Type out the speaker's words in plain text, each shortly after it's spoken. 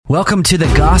Welcome to the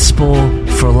Gospel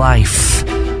for Life.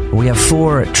 We have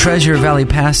 4 Treasure Valley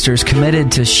pastors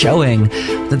committed to showing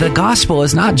that the gospel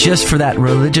is not just for that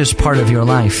religious part of your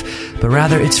life, but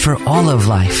rather it's for all of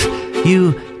life.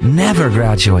 You never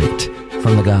graduate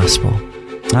from the gospel.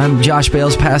 I'm Josh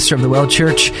Bales, pastor of the Well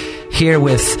Church, here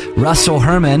with Russell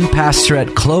Herman, pastor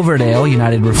at Cloverdale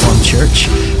United Reformed Church,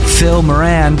 Phil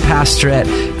Moran, pastor at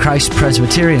Christ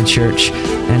Presbyterian Church,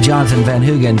 and Jonathan Van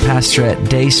Hoogen, pastor at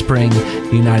Dayspring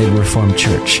United Reformed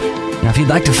Church. Now, if you'd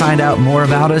like to find out more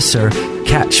about us or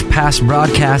catch past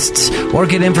broadcasts or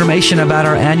get information about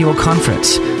our annual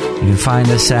conference, you can find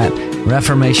us at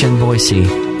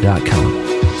reformationboise.com.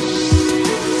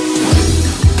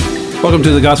 Welcome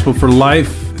to the Gospel for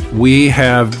Life. We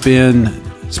have been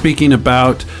speaking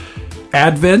about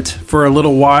Advent for a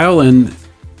little while, and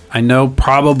I know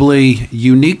probably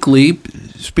uniquely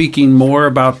speaking more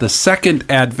about the second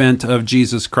advent of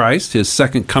Jesus Christ, his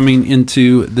second coming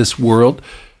into this world.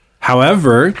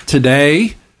 However,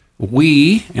 today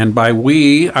we, and by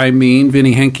we, I mean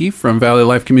Vinny Henke from Valley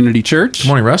Life Community Church. Good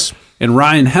morning, Russ. And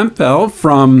Ryan Hempel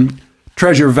from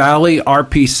Treasure Valley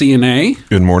RPCNA.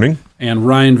 Good morning. And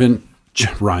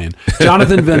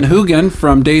Jonathan Van Hoogen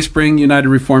from Dayspring United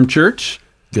Reformed Church.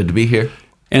 Good to be here.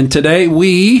 And today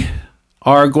we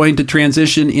are going to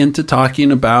transition into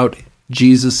talking about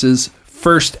Jesus's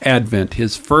first advent,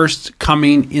 his first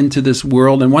coming into this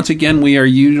world. And once again, we are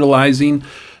utilizing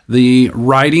the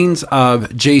writings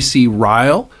of J.C.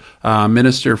 Ryle,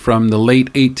 minister from the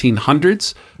late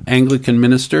 1800s, Anglican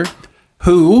minister,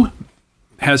 who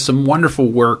has some wonderful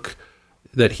work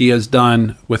that he has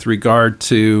done with regard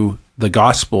to the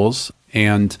Gospels,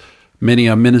 and many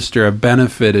a minister have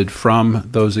benefited from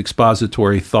those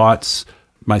expository thoughts,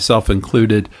 myself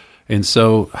included. And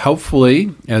so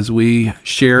hopefully, as we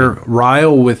share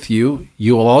Ryle with you,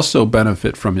 you will also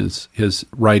benefit from his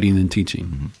writing and teaching.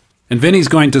 Mm-hmm. And Vinny's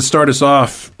going to start us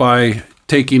off by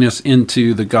taking us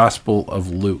into the Gospel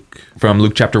of Luke. From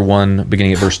Luke chapter 1,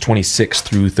 beginning at verse 26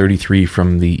 through 33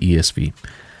 from the ESV.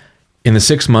 In the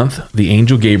 6th month, the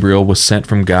angel Gabriel was sent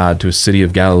from God to a city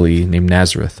of Galilee named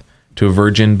Nazareth, to a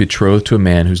virgin betrothed to a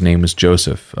man whose name was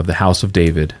Joseph, of the house of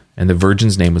David, and the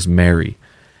virgin's name was Mary.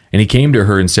 And he came to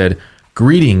her and said,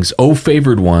 "Greetings, O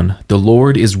favored one, the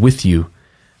Lord is with you."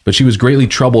 But she was greatly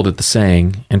troubled at the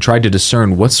saying, and tried to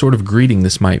discern what sort of greeting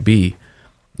this might be.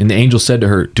 And the angel said to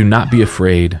her, "Do not be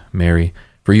afraid, Mary,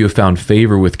 for you have found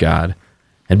favor with God.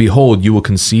 And behold, you will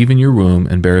conceive in your womb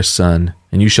and bear a son,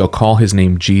 and you shall call his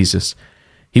name Jesus.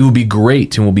 He will be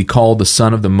great and will be called the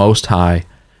Son of the Most High.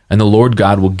 And the Lord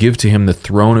God will give to him the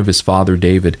throne of his father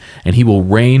David, and he will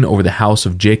reign over the house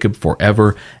of Jacob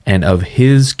forever, and of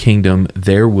his kingdom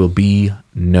there will be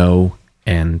no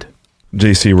end."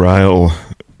 J.C. Ryle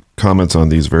comments on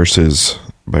these verses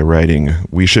by writing,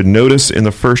 "We should notice in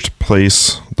the first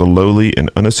place the lowly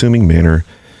and unassuming manner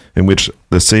in which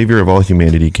the Savior of all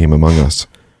humanity came among us.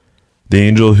 The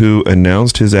angel who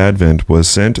announced his advent was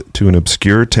sent to an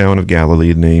obscure town of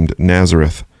Galilee named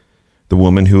Nazareth. The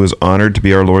woman who was honored to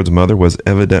be our Lord's mother was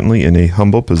evidently in a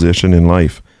humble position in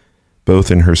life,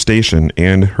 both in her station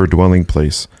and her dwelling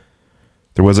place.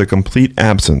 There was a complete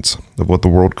absence of what the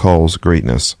world calls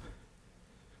greatness.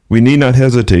 We need not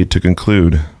hesitate to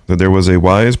conclude that there was a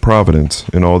wise providence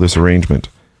in all this arrangement.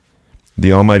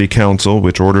 The Almighty Council,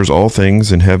 which orders all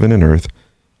things in heaven and earth,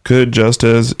 could just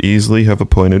as easily have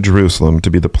appointed Jerusalem to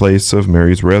be the place of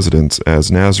Mary's residence as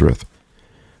Nazareth,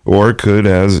 or could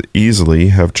as easily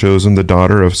have chosen the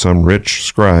daughter of some rich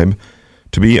scribe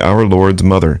to be our Lord's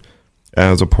mother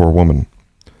as a poor woman.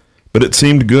 But it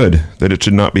seemed good that it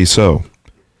should not be so.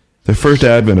 The first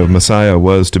advent of Messiah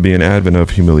was to be an advent of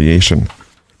humiliation.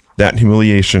 That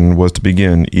humiliation was to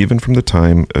begin even from the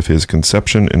time of his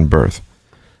conception and birth.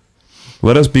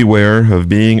 Let us beware of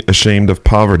being ashamed of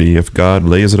poverty if God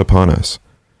lays it upon us.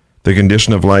 The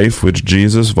condition of life which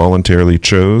Jesus voluntarily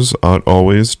chose ought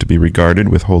always to be regarded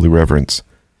with holy reverence.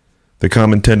 The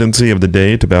common tendency of the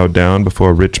day to bow down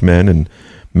before rich men and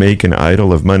make an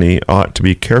idol of money ought to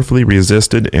be carefully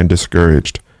resisted and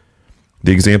discouraged.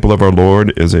 The example of our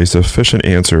Lord is a sufficient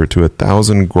answer to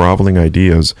 1,000 groveling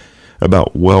ideas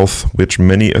about wealth which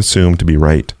many assume to be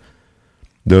right.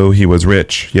 Though he was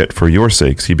rich, yet for your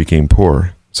sakes he became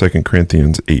poor. 2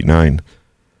 Corinthians 8:9.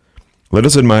 Let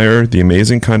us admire the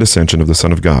amazing condescension of the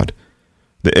Son of God.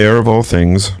 The heir of all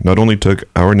things not only took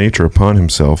our nature upon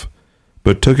himself,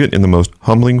 but took it in the most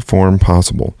humbling form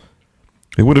possible.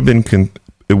 It would have been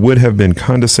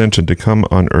condescension to come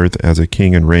on earth as a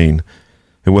king and reign.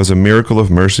 It was a miracle of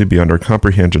mercy beyond our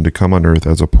comprehension to come on earth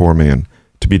as a poor man,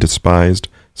 to be despised,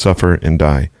 suffer, and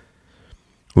die.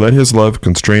 Let his love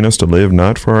constrain us to live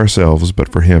not for ourselves,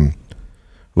 but for him.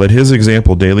 Let his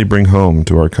example daily bring home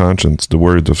to our conscience the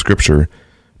words of Scripture.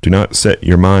 Do not set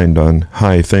your mind on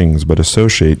high things, but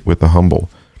associate with the humble.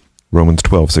 Romans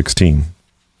 12:16.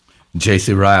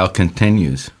 J.C. Ryle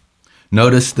continues,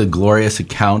 notice the glorious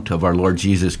account of our Lord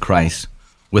Jesus Christ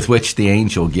with which the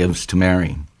angel gives to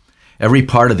Mary. Every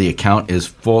part of the account is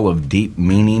full of deep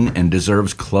meaning and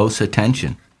deserves close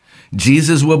attention.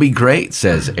 Jesus will be great,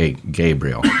 says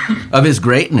Gabriel. Of his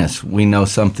greatness, we know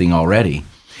something already.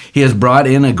 He has brought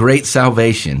in a great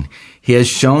salvation. He has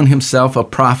shown himself a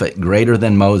prophet greater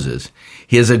than Moses.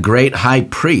 He is a great high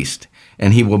priest,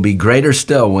 and he will be greater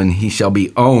still when he shall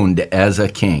be owned as a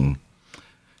king.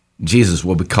 Jesus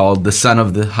will be called the Son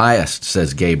of the Highest,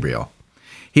 says Gabriel.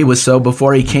 He was so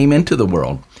before he came into the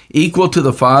world. Equal to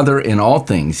the Father in all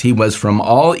things, he was from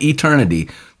all eternity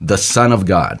the Son of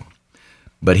God.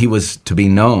 But he was to be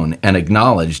known and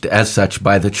acknowledged as such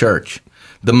by the church.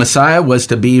 The Messiah was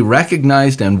to be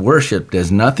recognized and worshiped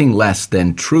as nothing less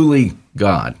than truly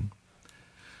God.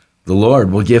 The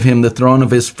Lord will give him the throne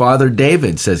of his father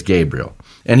David, says Gabriel,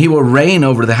 and he will reign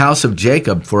over the house of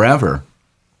Jacob forever.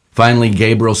 Finally,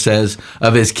 Gabriel says,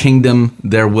 of his kingdom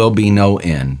there will be no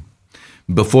end.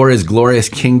 Before his glorious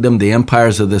kingdom, the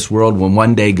empires of this world will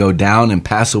one day go down and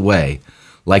pass away,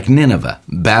 like Nineveh,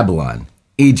 Babylon,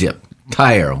 Egypt,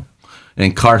 Tyre,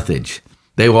 and Carthage.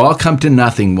 They will all come to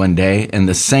nothing one day, and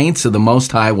the saints of the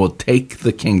Most High will take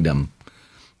the kingdom.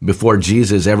 Before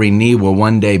Jesus, every knee will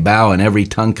one day bow and every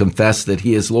tongue confess that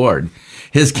he is Lord.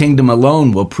 His kingdom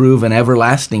alone will prove an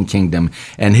everlasting kingdom,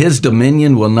 and his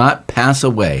dominion will not pass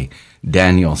away.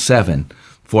 Daniel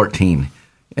 7:14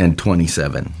 and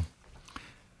 27.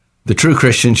 The true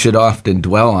Christian should often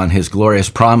dwell on his glorious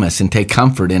promise and take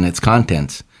comfort in its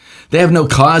contents. They have no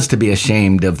cause to be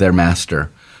ashamed of their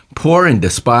master. Poor and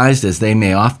despised as they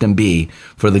may often be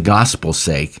for the gospel's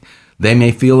sake, they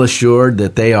may feel assured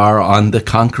that they are on the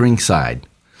conquering side.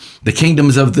 The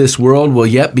kingdoms of this world will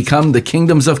yet become the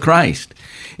kingdoms of Christ.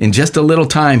 In just a little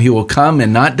time he will come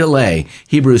and not delay.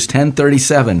 Hebrews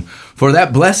 10:37. For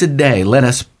that blessed day let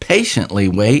us patiently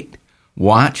wait,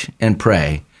 watch, and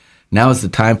pray. Now is the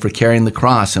time for carrying the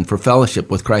cross and for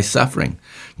fellowship with Christ's suffering.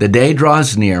 The day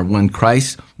draws near when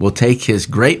Christ will take his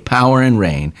great power and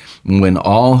reign, and when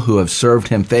all who have served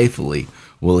him faithfully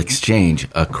will exchange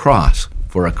a cross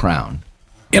for a crown.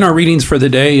 In our readings for the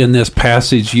day, in this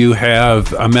passage, you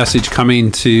have a message coming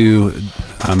to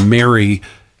Mary,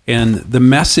 and the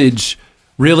message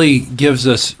really gives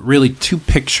us two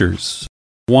pictures,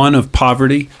 one of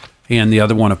poverty and the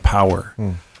other one of power.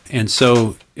 And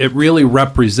so it really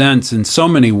represents in so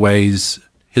many ways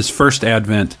his first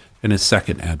advent and his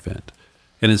second advent.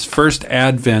 And his first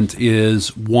advent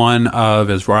is one of,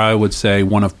 as Raya would say,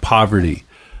 one of poverty.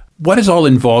 What is all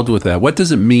involved with that? What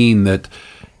does it mean that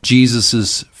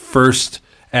Jesus' first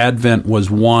advent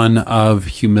was one of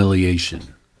humiliation?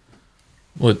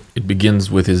 Well, it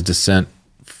begins with his descent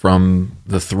from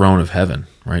the throne of heaven,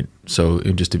 right? So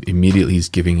it just immediately he's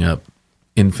giving up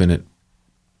infinite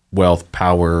wealth,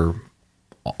 power,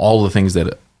 all the things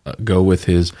that go with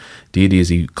his deity as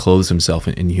he clothes himself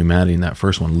in humanity. In that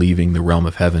first one, leaving the realm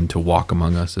of heaven to walk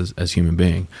among us as human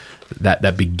being.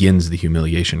 That begins the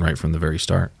humiliation right from the very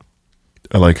start.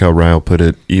 I like how Ryle put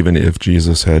it, even if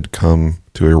Jesus had come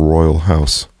to a royal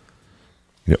house,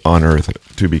 on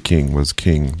earth to be king was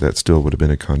king, that still would have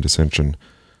been a condescension.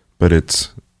 But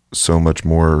it's so much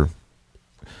more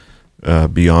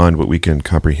beyond what we can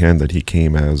comprehend that he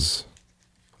came as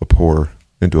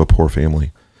into a poor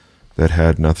family that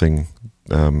had nothing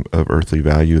of earthly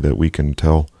value that we can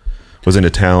tell. Was in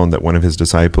a town that one of his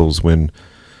disciples, when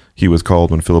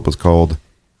Philip was called,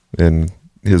 and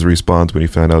his response when he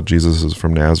found out Jesus is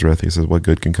from Nazareth, he says, "What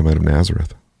good can come out of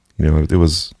Nazareth?" It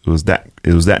was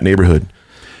that neighborhood.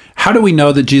 How do we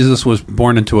know that Jesus was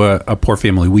born into a poor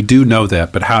family? We do know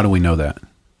that, but how do we know that?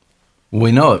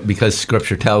 We know it because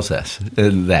Scripture tells us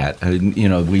that.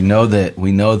 We know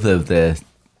that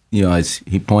as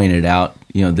he pointed out,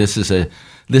 this is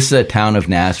a town of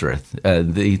Nazareth.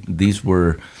 These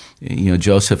were,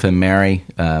 Joseph and Mary,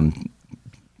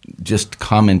 just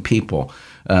common people.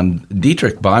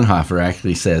 Dietrich Bonhoeffer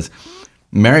actually says,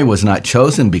 Mary was not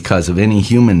chosen because of any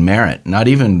human merit, not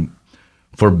even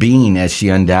for being, as she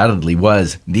undoubtedly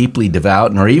was, deeply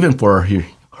devout, nor even for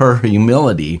her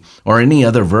humility or any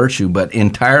other virtue, but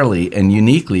entirely and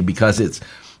uniquely because it's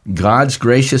God's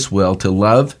gracious will to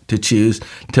love, to choose,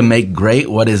 to make great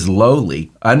what is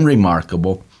lowly,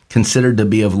 unremarkable, considered to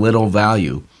be of little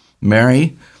value.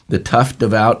 Mary, the tough,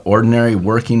 devout, ordinary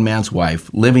working man's wife,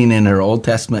 living in her Old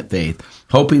Testament faith,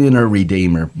 hoping in her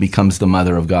Redeemer, becomes the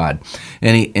mother of God.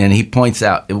 And he points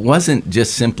out it wasn't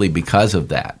just simply because of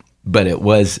that. but it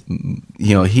was,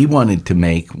 he wanted to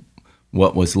make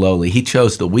what was lowly. He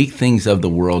chose the weak things of the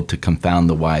world to confound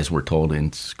the wise, we're told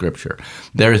in Scripture.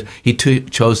 He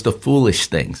chose the foolish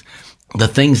things, the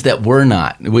things that were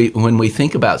not. When we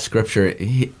think about Scripture,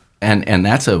 and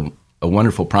that's a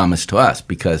wonderful promise to us,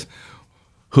 because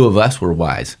who of us were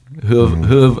wise?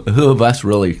 Who of us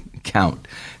really count?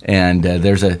 And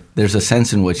there's a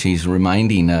sense in which he's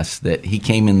reminding us that he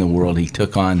came in the world, he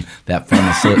took on that form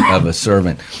of a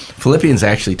servant. Philippians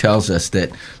actually tells us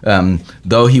that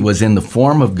though he was in the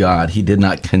form of God, he did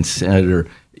not consider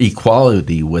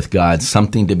equality with God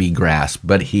something to be grasped,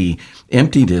 but he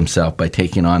emptied himself by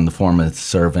taking on the form of a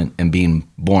servant and being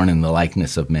born in the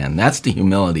likeness of men. That's the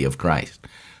humility of Christ.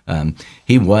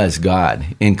 He was God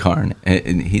incarnate.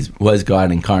 He was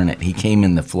God incarnate. He came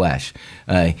in the flesh.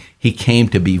 He came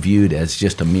to be viewed as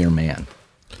just a mere man.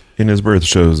 And his birth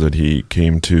shows that he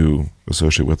came to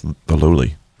associate with the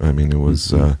lowly. I mean, it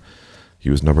was he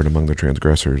was numbered among the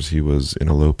transgressors. He was in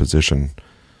a low position,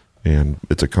 and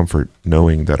it's a comfort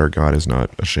knowing that our God is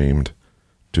not ashamed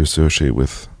to associate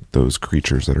with those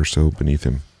creatures that are so beneath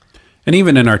him. And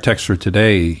even in our text for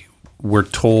today, we're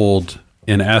told,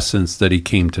 in essence, that he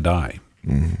came to die,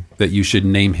 that you should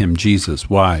name him Jesus.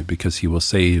 Why? Because he will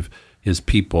save his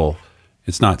people.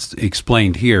 It's not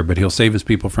explained here, but he'll save his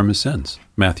people from his sins,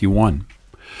 Matthew 1.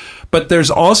 But there's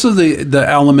also the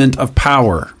element of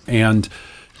power, and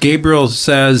Gabriel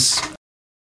says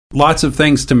lots of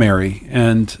things to Mary,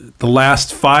 and the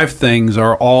last 5 things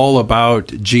are all about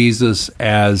Jesus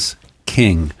as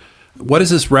king. What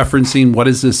is this referencing? What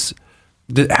is this?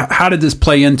 How did this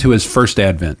play into his first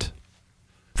advent?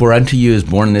 For unto you is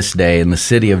born this day in the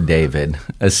city of David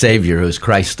a Savior, who is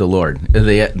Christ the Lord.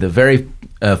 The very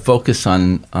focus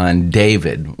on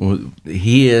David.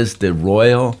 He is the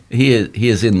royal. He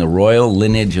is in the royal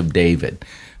lineage of David,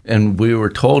 and we were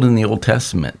told in the Old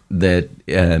Testament that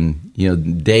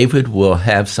David will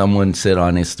have someone sit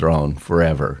on his throne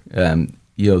forever.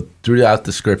 Throughout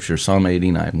the Scripture, Psalm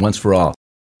 89, once for all,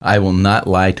 I will not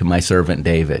lie to my servant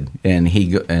David,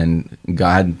 and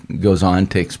God goes on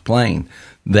to explain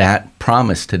that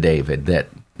promise to David.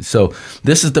 So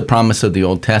this is the promise of the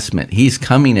Old Testament. He's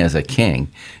coming as a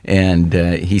king, and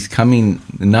he's coming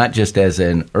not just as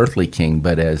an earthly king,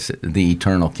 but as the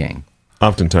eternal king.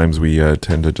 Oftentimes we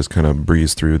tend to just kind of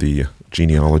breeze through the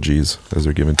genealogies as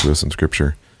they're given to us in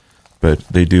Scripture, but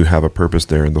they do have a purpose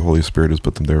there, and the Holy Spirit has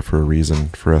put them there for a reason,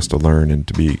 for us to learn and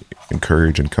to be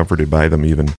encouraged and comforted by them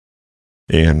even.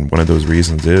 And one of those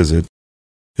reasons is it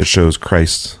shows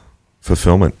Christ's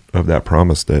fulfillment of that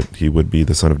promise that he would be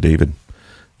the son of David,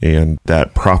 and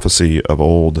that prophecy of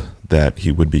old that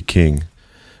he would be king.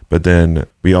 But then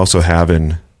we also have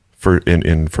in 1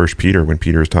 Peter, when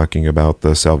Peter is talking about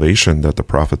the salvation that the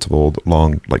prophets of old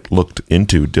long looked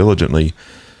into diligently,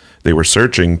 they were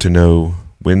searching to know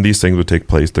when these things would take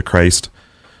place, the Christ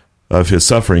of his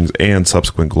sufferings and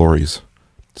subsequent glories.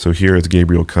 So here, as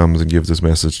Gabriel comes and gives this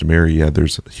message to Mary,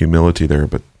 there's humility there,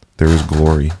 but there is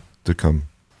glory to come.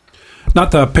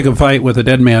 Not to pick a fight with a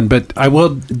dead man, but I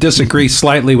will disagree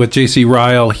slightly with J.C.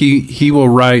 Ryle. He will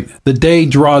write, the day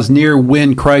draws near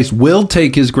when Christ will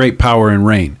take his great power and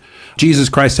reign. Jesus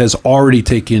Christ has already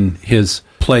taken his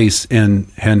place and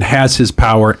has his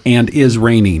power and is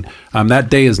reigning.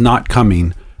 That day is not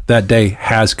coming. That day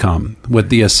has come with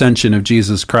the ascension of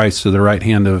Jesus Christ to the right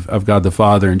hand of God the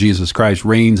Father, and Jesus Christ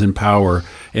reigns in power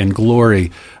and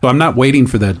glory. So I'm not waiting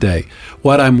for that day.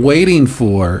 What I'm waiting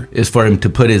for is for him to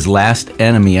put his last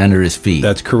enemy under his feet.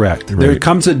 That's correct. Right. There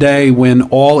comes a day when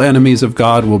all enemies of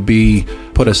God will be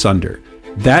put asunder.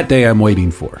 That day I'm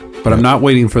waiting for. But I'm not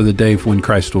waiting for the day when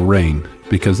Christ will reign,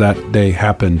 because that day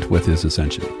happened with his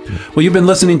ascension. Well, you've been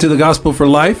listening to The Gospel for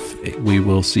Life. We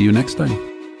will see you next time.